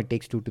all know it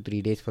takes 2 to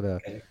 3 days for the.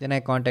 Okay. Then I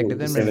contacted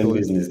 4 to them and 7 told,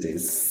 business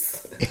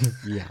days.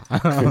 yeah.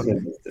 That's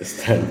the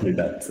standard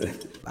answer.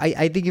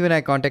 I think even I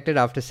contacted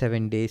after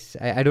 7 days.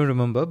 I don't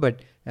remember,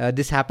 but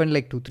this happened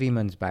like 2-3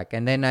 months back.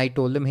 And then I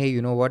told them, hey,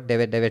 you know what? There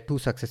were two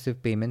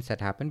successive payments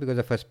that happened because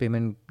the first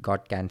payment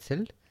got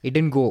cancelled. It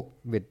didn't go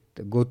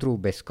through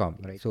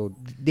Bestcom, right? So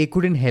they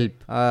couldn't help.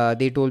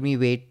 They told me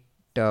wait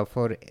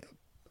for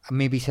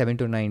maybe 7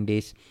 to 9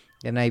 days.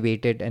 Then I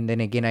waited, and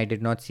then again I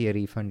did not see a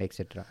refund,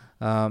 etc.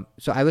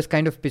 So I was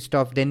kind of pissed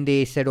off. Then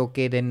they said,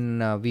 okay,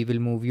 then we will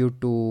move you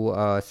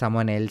to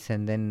someone else,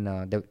 and then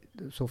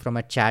so from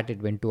a chat it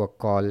went to a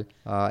call.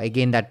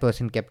 Again, that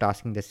person kept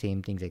asking the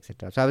same things,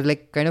 etc. So I was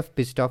like kind of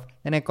pissed off.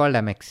 Then I called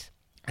Amex,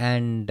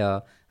 and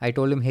I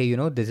told him, hey,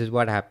 this is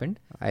what happened.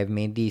 I've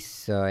made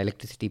this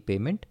electricity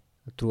payment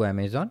through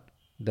Amazon.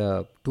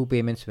 The two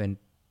payments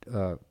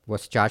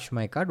was charged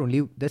my card.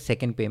 Only the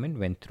second payment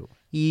went through.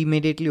 He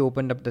immediately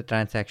opened up the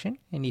transaction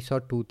and he saw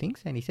two things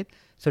and he said,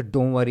 so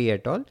don't worry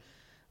at all.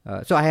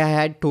 So I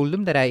had told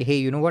them that hey,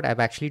 you know what? I've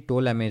actually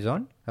told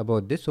Amazon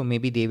about this, so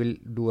maybe they will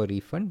do a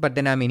refund. But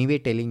then I'm anyway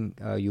telling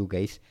you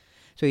guys.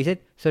 So he said,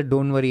 sir,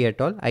 don't worry at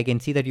all. I can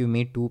see that you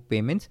made 2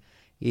 payments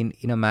in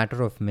a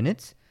matter of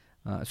minutes.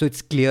 So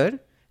it's clear,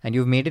 and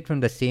you've made it from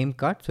the same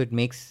card, so it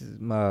makes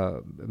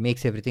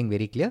everything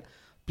very clear.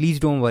 Please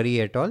don't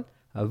worry at all.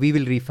 We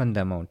will refund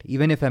the amount.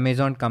 Even if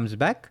Amazon comes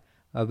back,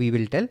 we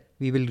will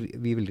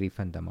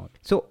refund the amount.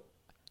 So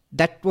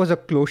that was a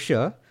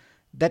closure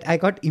that I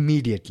got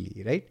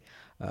immediately, right?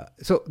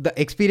 So the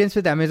experience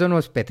with Amazon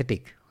was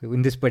pathetic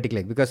in this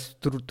particular, because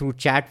through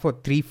chat for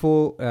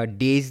 3-4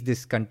 days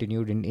this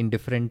continued in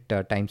different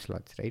time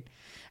slots, right?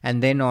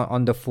 And then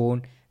on the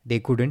phone they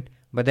couldn't,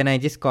 but then I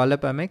just call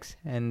up Amex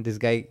and this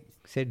guy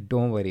said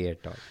don't worry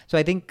at all. So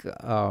I think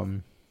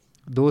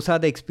those are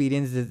the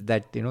experiences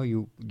that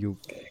you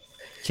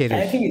cherish.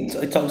 I think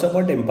it's also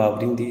about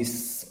empowering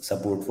these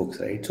support folks,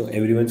 right? So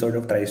everyone sort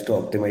of tries to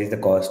optimize the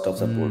cost of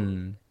support,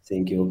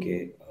 saying,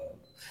 okay,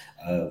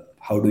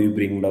 how do you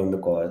bring down the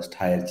cost,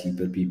 hire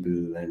cheaper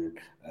people, and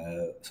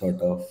sort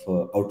of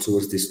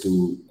outsource this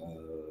to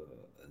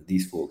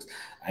these folks.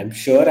 I'm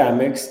sure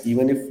Amex,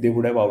 even if they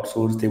would have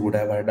outsourced, they would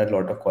have had a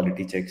lot of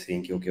quality checks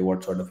saying, okay,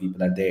 what sort of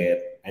people are there,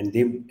 and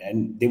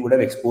they would have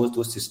exposed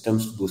those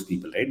systems to those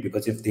people, right?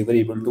 Because if they were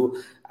able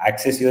to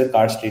access your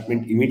card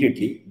statement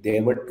immediately,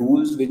 there were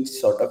tools which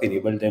sort of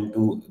enabled them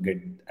to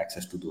get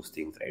access to those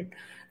things, right?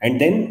 And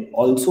then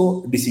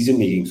also decision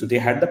making. So they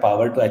had the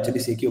power to actually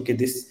say, okay,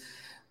 these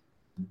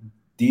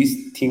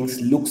things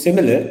look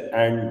similar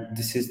and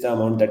this is the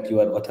amount that you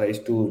are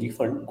authorized to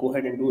refund, go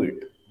ahead and do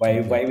it.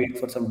 Why wait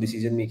for some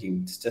decision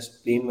making? It's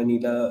just plain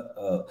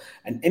vanilla.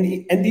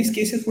 And these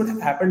cases would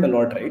have happened a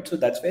lot, right? So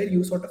that's where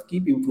you sort of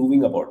keep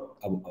improving around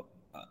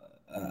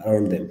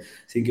them,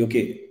 saying,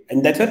 okay,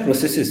 and that's where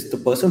processes, the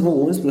person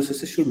who owns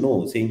processes should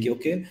know, saying,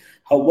 okay,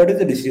 what is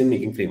the decision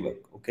making framework?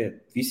 Okay,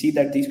 we see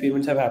that these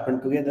payments have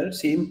happened together,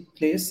 same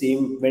place,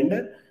 same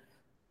vendor.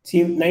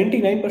 See,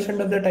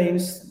 99% of the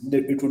times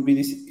it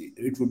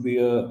would be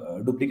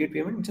a duplicate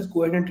payment. Just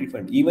go ahead and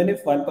refund. Even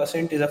if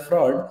 1% is a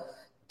fraud,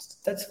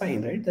 that's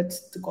fine, right?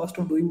 That's the cost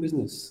of doing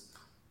business.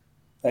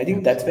 I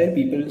think that's where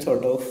people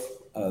sort of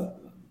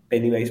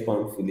penny wise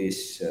pound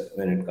foolish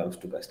when it comes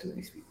to customer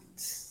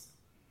experience.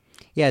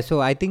 Yeah,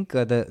 so I think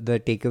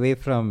the takeaway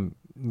from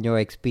your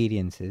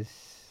experiences,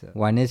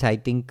 one is, I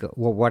think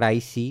what I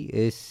see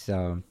is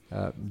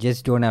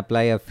just don't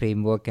apply a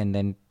framework and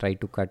then try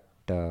to cut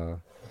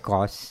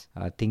costs.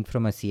 Think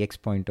from a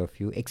CX point of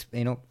view,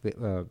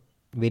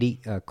 very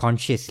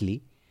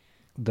consciously.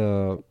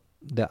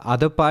 The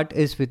other part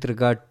is with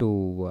regard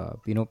to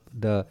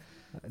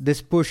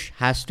this push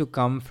has to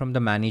come from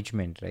the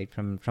management, right?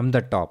 From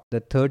the top.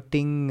 The third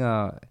thing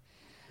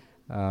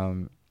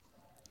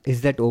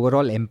is that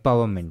overall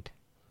empowerment,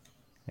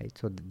 right?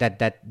 So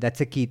that's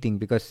a key thing,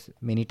 because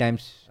many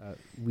times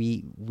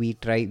we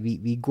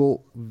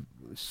go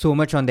so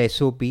much on the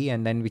SOP,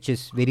 and then which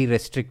is very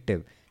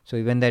restrictive. So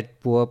even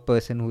that poor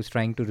person who's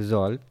trying to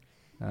resolve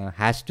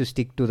has to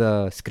stick to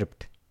the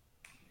script.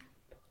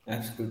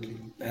 Absolutely.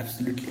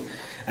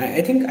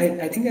 I think,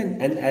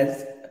 and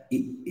as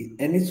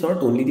and it's not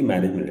only the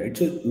management, right?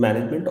 So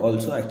management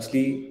also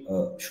actually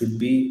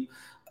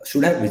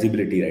should have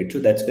visibility, right? So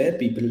that's where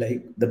people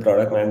like the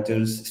product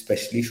managers,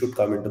 especially, should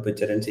come into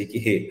picture and say,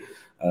 hey,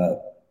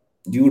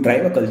 you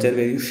drive a culture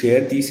where you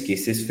share these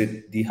cases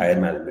with the higher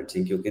management,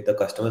 saying, okay, the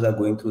customers are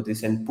going through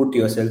this, and put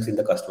yourselves in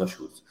the customer's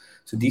shoes.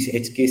 So these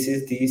edge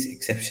cases, these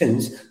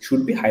exceptions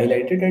should be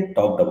highlighted and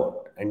talked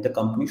about. And the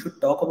company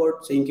should talk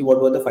about saying, okay, what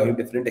were the 5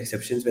 different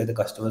exceptions where the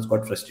customers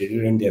got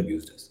frustrated and they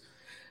abused us.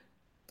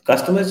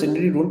 Customers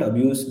generally don't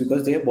abuse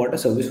because they have bought a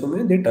service from you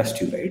and they trust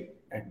you, right?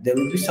 And there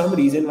will be some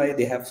reason why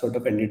they have sort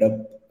of ended up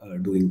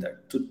doing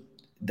that. So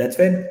that's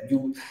where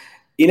you,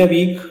 in a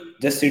week,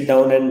 just sit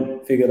down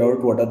and figure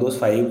out what are those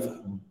 5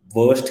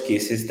 worst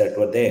cases that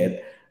were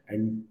there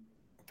and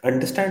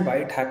understand why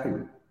it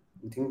happened.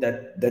 I think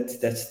that's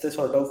the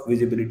sort of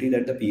visibility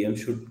that the PM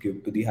should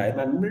give to the higher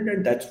management,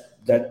 and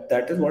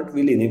that is what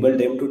will enable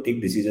them to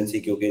take decisions.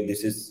 Like, okay,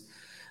 this is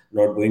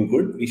not going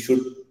good. We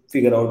should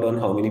figure out on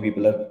how many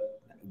people are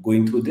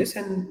going through this,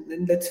 and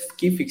then let's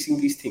keep fixing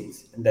these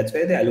things. And that's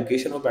where the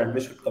allocation of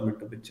bandwidth should come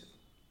into picture.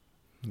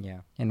 Yeah.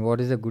 And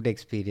what is a good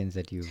experience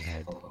that you've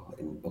had?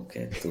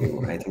 Okay,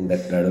 so I think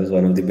that was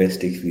one of the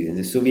best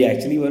experiences. So we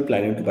actually were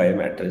planning to buy a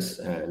mattress,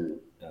 and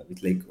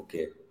it's like,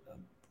 okay,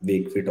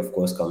 Wakefit of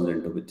course comes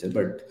into picture,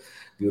 but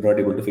we were not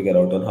able to figure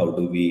out on how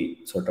do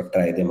we sort of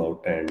try them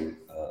out. And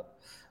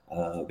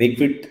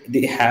Wakefit,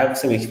 they have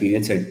some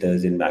experience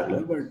centers in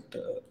Bangalore, but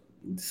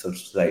sort of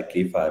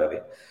slightly far away.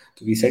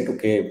 So we said,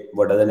 okay,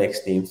 what are the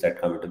next names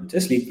that come into picture?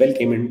 Sleepwell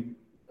came in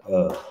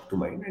to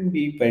mind, and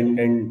we went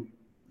and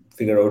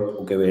figure out,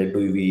 okay, where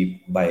do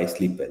we buy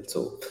Sleepwell?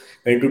 So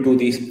went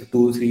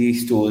to three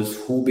stores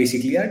who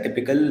basically are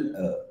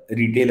typical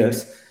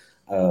retailers,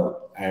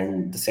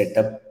 and the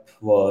setup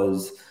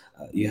was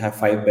you have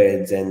 5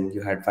 beds and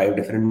you had 5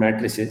 different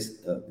mattresses,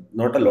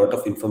 not a lot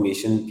of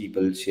information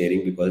people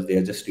sharing because they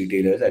are just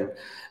retailers, and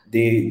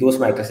those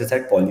mattresses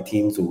had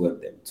polythenes over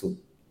them. So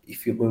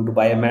if you're going to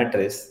buy a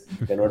mattress,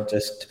 you cannot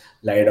just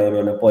lie down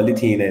on a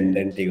polythene and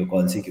then take a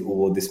call saying,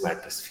 "Oh, this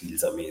mattress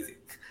feels amazing."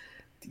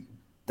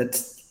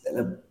 That's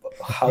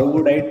how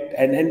would I,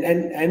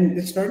 and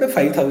it's not a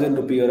 5,000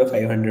 rupee or a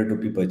 500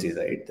 rupee purchase,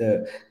 right?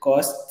 The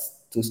costs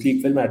to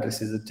Sleepwell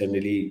mattresses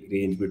generally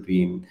range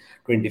between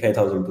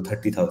 25,000 to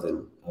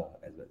 30,000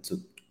 as well. So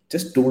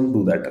just don't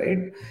do that,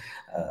 right?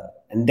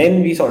 And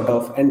then we sort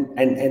of,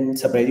 and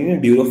surprisingly,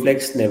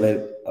 Duroflex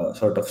never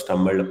sort of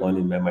stumbled upon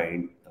in my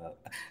mind.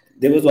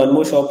 There was one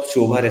more shop,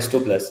 Shobha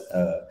Resto Plus,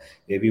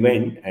 where we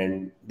went,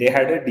 and they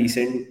had a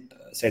decent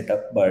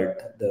setup,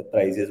 but the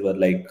prices were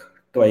like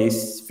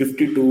twice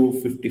 50 to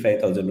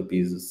 55,000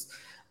 rupees.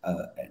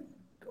 And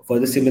for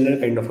the similar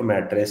kind of a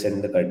mattress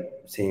and the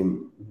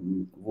same,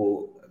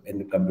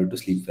 when compared to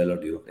Sleepwell or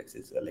Duroflex,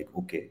 it's like,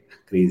 okay,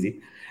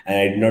 crazy. And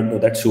I did not know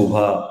that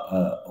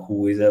Shobha,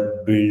 who is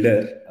a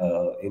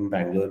builder in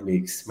Bangalore,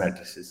 makes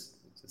mattresses,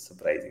 which is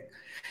surprising.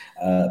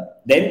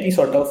 Then we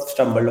sort of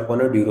stumbled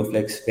upon a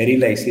Duroflex, very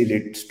nicely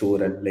lit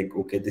store, and like,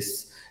 okay,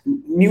 this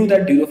knew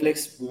that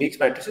Duroflex makes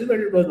mattresses, but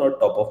it was not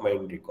top of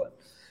mind recall.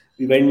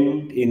 We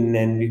went in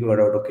and we got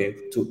out, okay.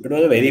 So it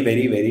was a very,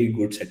 very, very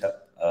good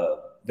setup,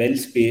 well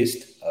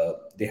spaced.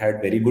 They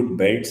had very good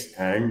beds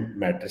and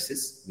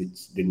mattresses,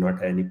 which did not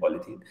have any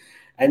polythene.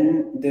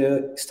 And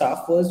the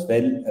staff was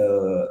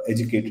well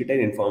educated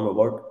and informed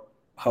about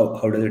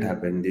how does it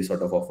happen. They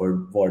sort of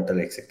offered water,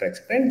 etc.,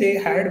 etc., and they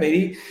had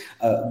very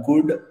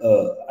good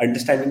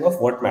understanding of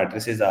what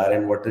mattresses are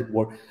and what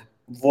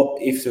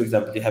if, for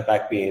example, you have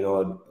back pain,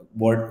 or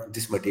what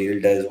this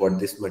material does, what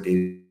this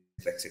material,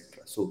 etc.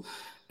 So,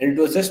 and it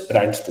was just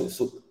brand store.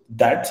 So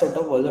that sort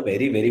of was a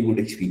very, very good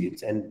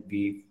experience, and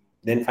we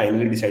then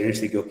finally decided to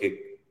say, okay,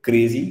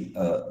 crazy.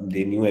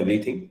 They knew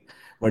everything.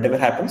 Whatever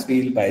happens,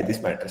 we'll buy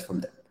this mattress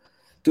from them.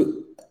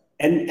 To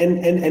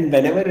and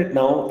whenever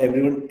now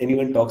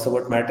anyone talks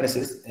about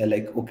mattresses,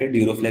 like, okay,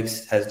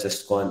 Duroflex has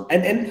just gone,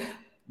 and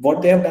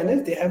what they have done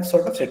is they have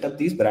sort of set up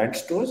these brand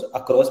stores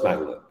across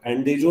Bangalore,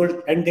 and they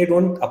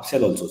don't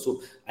upsell also.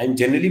 So I'm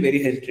generally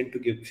very hesitant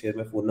to share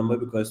my phone number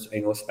because I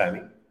know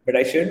spamming, but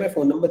I shared my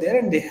phone number there,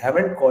 and they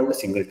haven't called a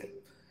single time.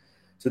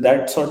 So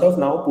that sort of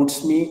now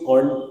puts me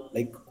on,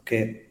 like,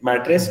 okay,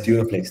 mattress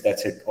Duroflex,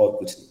 that's it, or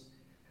kuch nahi.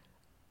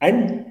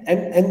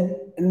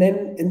 And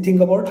then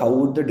think about how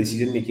would the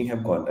decision making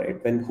have gone,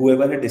 right? When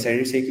whoever had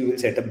decided, say, we will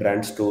set up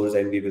brand stores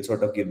and we will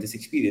sort of give this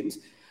experience,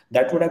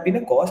 that would have been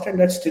a cost, and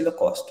that's still a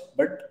cost.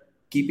 But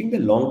keeping the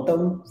long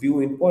term view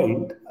in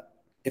point,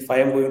 if I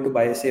am going to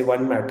buy, say,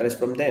 one mattress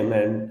from them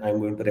and I'm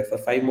going to refer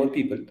five more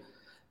people,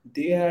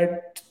 they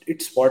had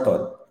it spot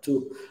on.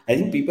 So I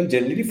think people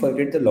generally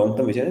forget the long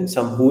term vision, and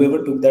some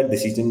whoever took that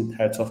decision,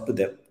 hats off to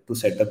them, to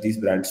set up these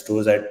brand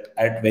stores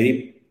at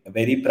very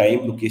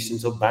prime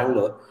locations of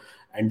Bangalore,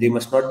 and they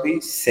must not be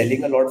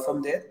selling a lot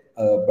from there.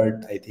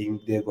 But I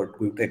think they're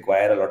going to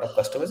acquire a lot of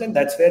customers, and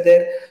that's where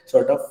their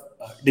sort of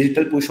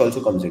digital push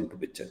also comes into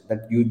picture.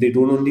 That they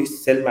don't only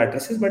sell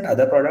mattresses but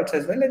other products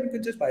as well, and you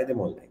can just buy them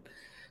online.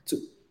 So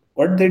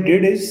what they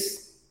did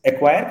is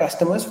acquire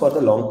customers for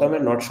the long term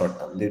and not short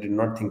term. They did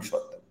not think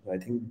short term. I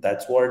think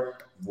that's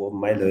what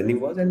my learning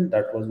was, and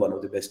that was one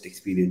of the best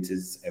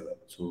experiences ever.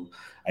 So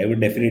I would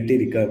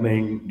definitely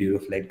recommend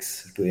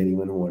Duroflex to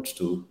anyone who wants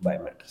to buy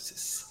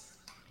mattresses.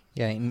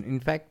 Yeah, in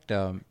fact,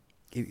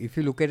 if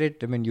you look at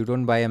it, I mean, you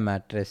don't buy a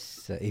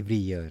mattress every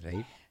year,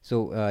 right?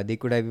 So they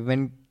could have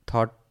even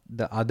thought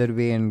the other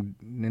way and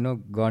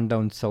gone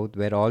down south,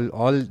 where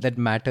all that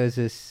matters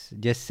is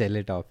just sell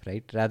it off,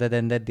 right? Rather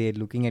than that, they're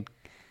looking at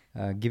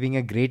giving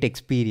a great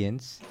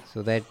experience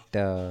so that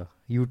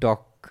you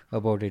talk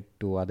about it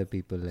to other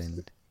people.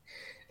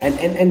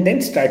 And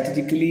then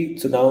strategically,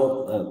 so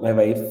now my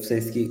wife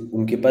says कि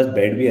उनके पास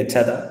bed भी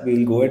अच्छा था,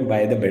 we'll go and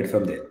buy the bed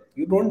from there.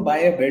 You don't buy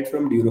a bed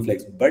from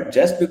Duroflex, but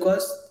just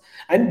because,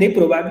 and they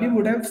probably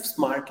would have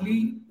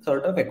smartly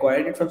sort of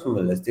acquired it from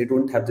someone else. They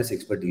don't have this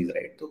expertise,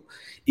 right? So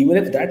even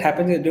if that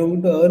happens, they're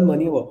going to earn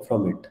money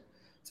from it.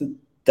 So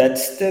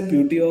that's the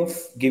beauty of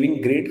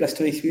giving great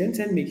customer experience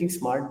and making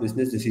smart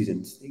business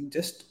decisions. You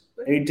just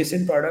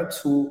adjacent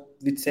products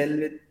which sell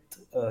with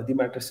the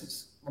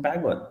mattresses.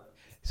 Bang on.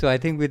 So I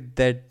think with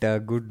that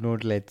good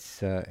note,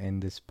 let's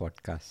end this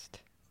podcast.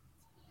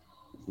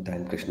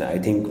 Dan Krishna, I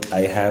think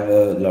I have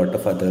a lot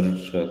of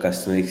other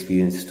customer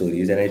experience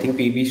stories, and I think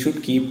we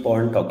should keep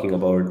on talking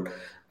about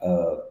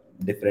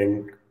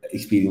different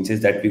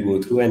experiences that we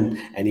go through, and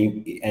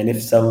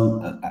if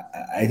some,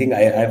 I think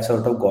I've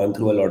sort of gone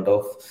through a lot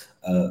of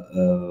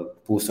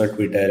posts on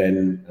Twitter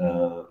and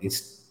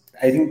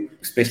I think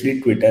especially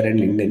Twitter and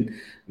LinkedIn,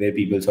 where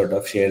people sort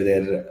of share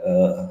their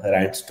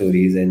rant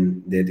stories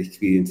and their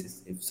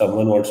experiences. If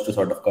someone wants to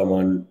sort of come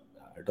on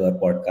to our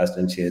podcast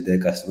and share their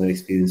customer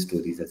experience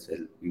stories as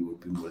well, we would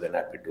be more than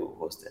happy to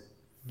host them.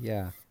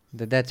 Yeah,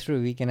 that's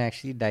true. We can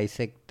actually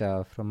dissect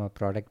from a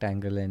product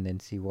angle and then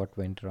see what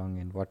went wrong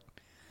and what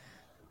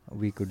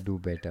we could do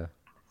better.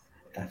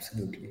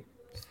 Absolutely.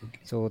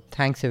 So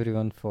thanks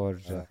everyone for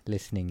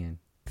listening in.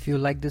 If you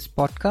like this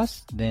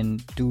podcast, then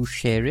do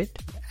share it,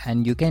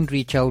 and you can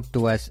reach out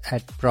to us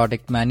at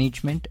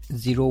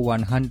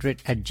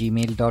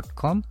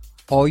productmanagement0100@gmail.com,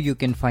 or you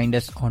can find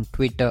us on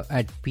Twitter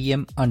at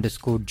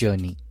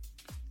PM_journey.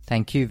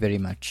 Thank you very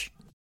much.